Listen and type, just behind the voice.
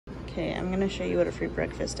Okay, I'm gonna show you what a free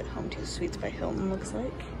breakfast at Home 2 Suites by Hilton looks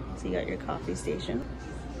like. So you got your coffee station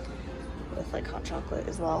with like hot chocolate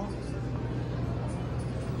as well.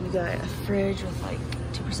 You got a fridge with like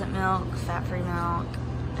 2% milk, fat-free milk,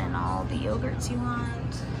 and all the yogurts you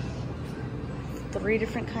want. 3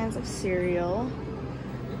 different kinds of cereal.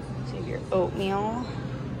 So you have your oatmeal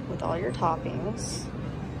with all your toppings.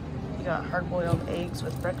 You got hard-boiled eggs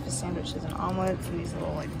with breakfast sandwiches and omelets and these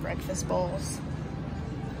little like breakfast bowls.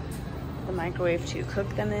 The microwave to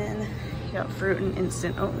cook them in. You got fruit and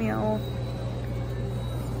instant oatmeal.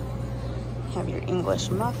 You have your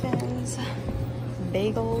English muffins,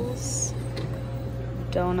 bagels,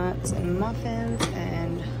 donuts and muffins,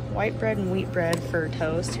 and white bread and wheat bread for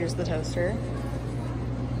toast. Here's the toaster.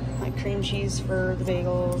 Like cream cheese for the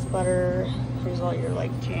bagels, butter. Here's all your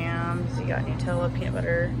like jams. You got Nutella, peanut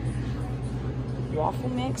butter, waffle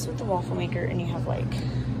mix with the waffle maker, and you have like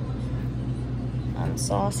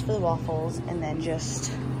sauce for the waffles, and then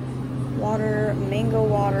just water, mango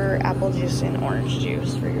water, apple juice, and orange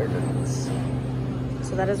juice for your drinks.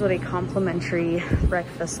 So that is what a complimentary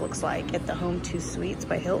breakfast looks like at the Home 2 Suites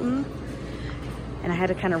by Hilton. And I had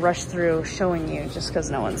to kind of rush through showing you just because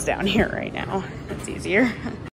no one's down here right now. It's easier.